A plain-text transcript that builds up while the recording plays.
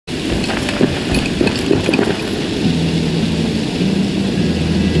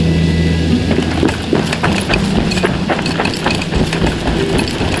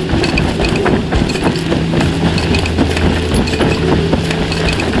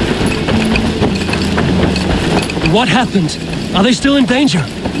What happened? Are they still in danger?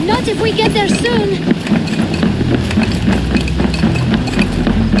 Not if we get there soon.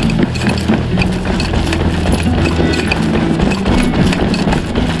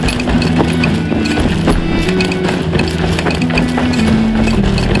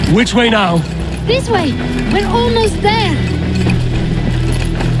 Which way now? This way. We're almost there.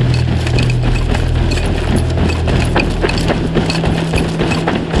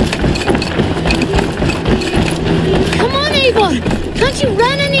 Come on, Eivor! Can't you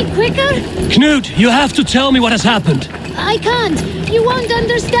run any quicker? Knut, you have to tell me what has happened. I can't. You won't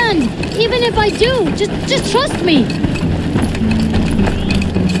understand. Even if I do, just trust me.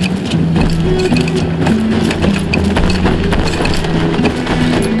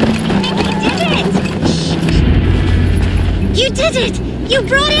 You did it! You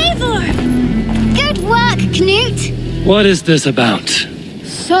brought Eivor! Good work, Knut! What is this about?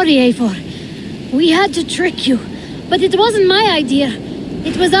 Sorry, Eivor. We had to trick you, but it wasn't my idea.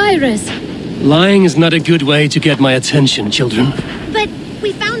 It was Iris. Lying is not a good way to get my attention, children. But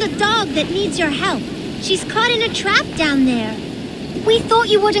we found a dog that needs your help. She's caught in a trap down there. We thought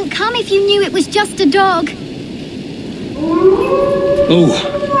you wouldn't come if you knew it was just a dog. Oh,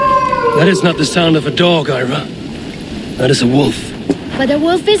 that is not the sound of a dog, Ira. That is a wolf. But a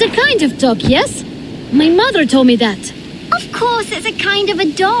wolf is a kind of dog, yes? My mother told me that. Of course it's a kind of a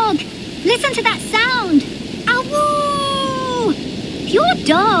dog. Listen to that sound. Awoo! Pure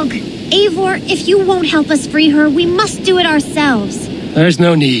dog. Eivor, if you won't help us free her, we must do it ourselves. There's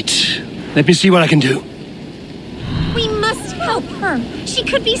no need. Let me see what I can do. We must help her. She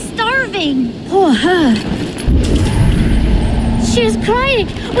could be starving. Poor her. She's crying.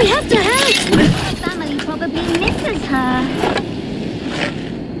 We have to help. Her family probably misses her.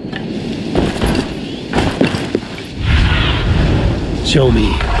 Show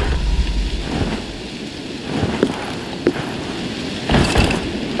me.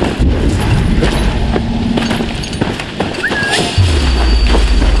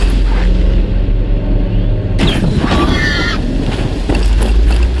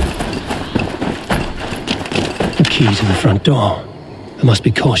 The key to the front door. I must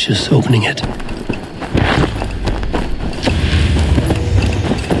be cautious opening it.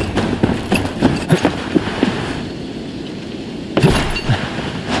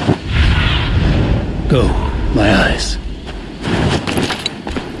 Go, my eyes.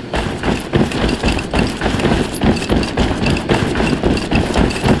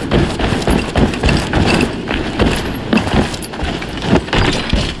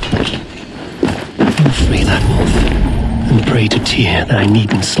 Free that wolf, and pray to Tyr that I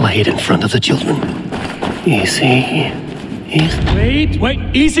needn't slay it in front of the children. Easy. Easy. Wait,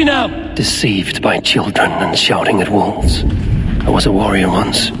 easy now! Deceived by children and shouting at wolves. I was a warrior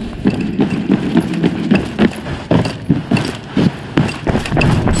once.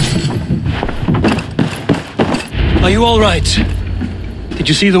 Are you all right? Did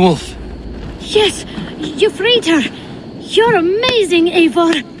you see the wolf? Yes, you freed her. You're amazing,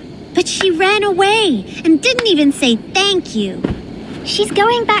 Eivor. But she ran away and didn't even say thank you. She's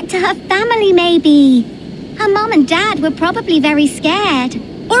going back to her family, maybe. Her mom and dad were probably very scared.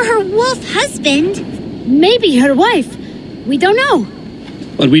 Or her wolf husband. Maybe her wife. We don't know.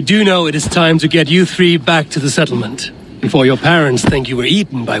 But we do know it is time to get you three back to the settlement. Before your parents think you were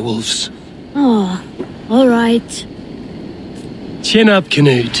eaten by wolves. Oh, all right. Chin up,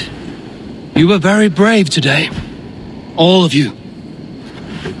 Knut. You were very brave today. All of you.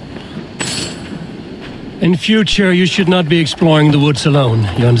 In future, you should not be exploring the woods alone,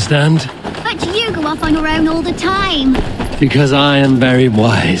 you understand? But you go off on your own all the time. Because I am very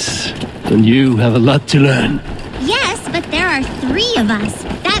wise, and you have a lot to learn. Yes, but there are 3 of us.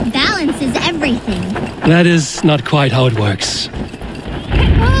 That balances everything. That is not quite how it works.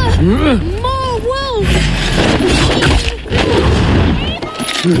 More wolves!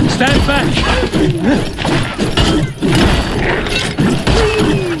 Stand back!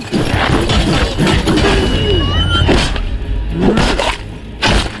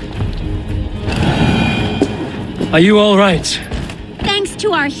 Are you all right? Thanks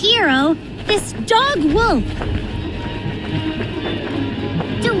to our hero, this dog wolf.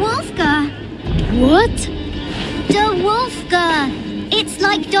 De Wolfka. What? De Wolfka. It's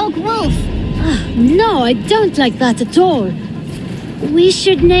like dog wolf. No, I don't like that at all. We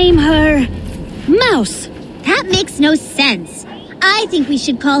should name her Mouse. That makes no sense. I think we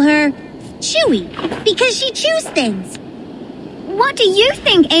should call her Chewy, because she chews things. What do you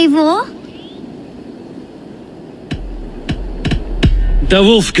think, Eivor? De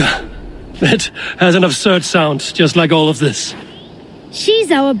Wolfka. That has an absurd sound, just like all of this.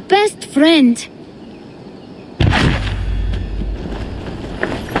 She's our best friend.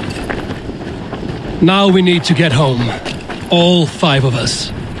 Now we need to get home. All 5 of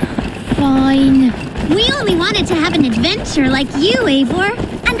us. Fine. We only wanted to have an adventure like you, Eivor.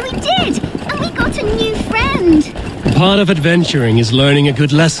 And we did! And we got a new friend! Part of adventuring is learning a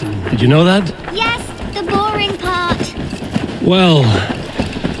good lesson. Did you know that? Yes, the boring part. Well,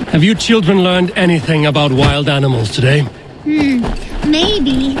 have you children learned anything about wild animals today?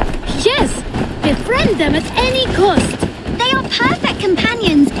 Maybe. Yes! Befriend them at any cost! They are perfect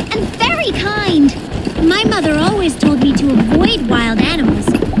companions and very kind. My mother always told me to avoid wild animals.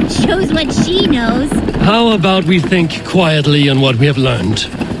 Shows what she knows. How about we think quietly on what we have learned?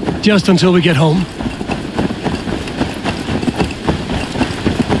 Just until we get home?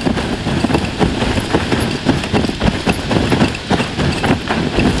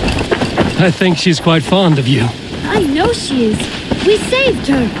 I think she's quite fond of you. I know she is. We saved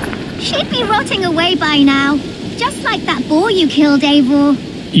her. She'd be rotting away by now. Just like that boar you killed, Eivor.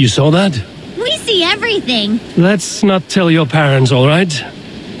 You saw that? We see everything. Let's not tell your parents, all right?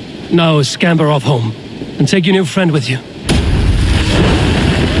 Now scamper off home and take your new friend with you.